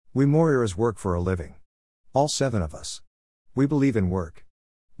We Moreiras work for a living. All 7 of us. We believe in work.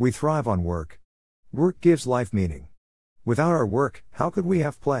 We thrive on work. Work gives life meaning. Without our work, how could we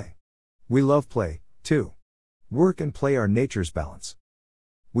have play? We love play, too. Work and play are nature's balance.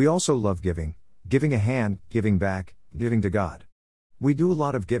 We also love giving a hand, giving back, giving to God. We do a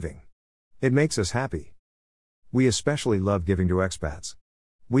lot of giving. It makes us happy. We especially love giving to expats.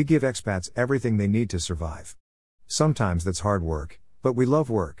 We give expats everything they need to survive. Sometimes that's hard work, but we love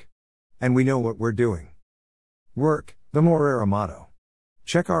work. And we know what we're doing. Work, the Moreira motto.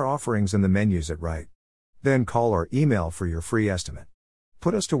 Check our offerings in the menus at right. Then call or email for your free estimate.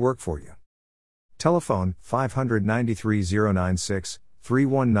 Put us to work for you. Telephone 593-096,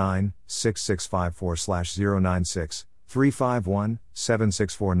 319-6654/096,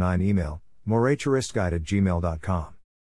 351-7649. Email moreitouristguide@gmail.com.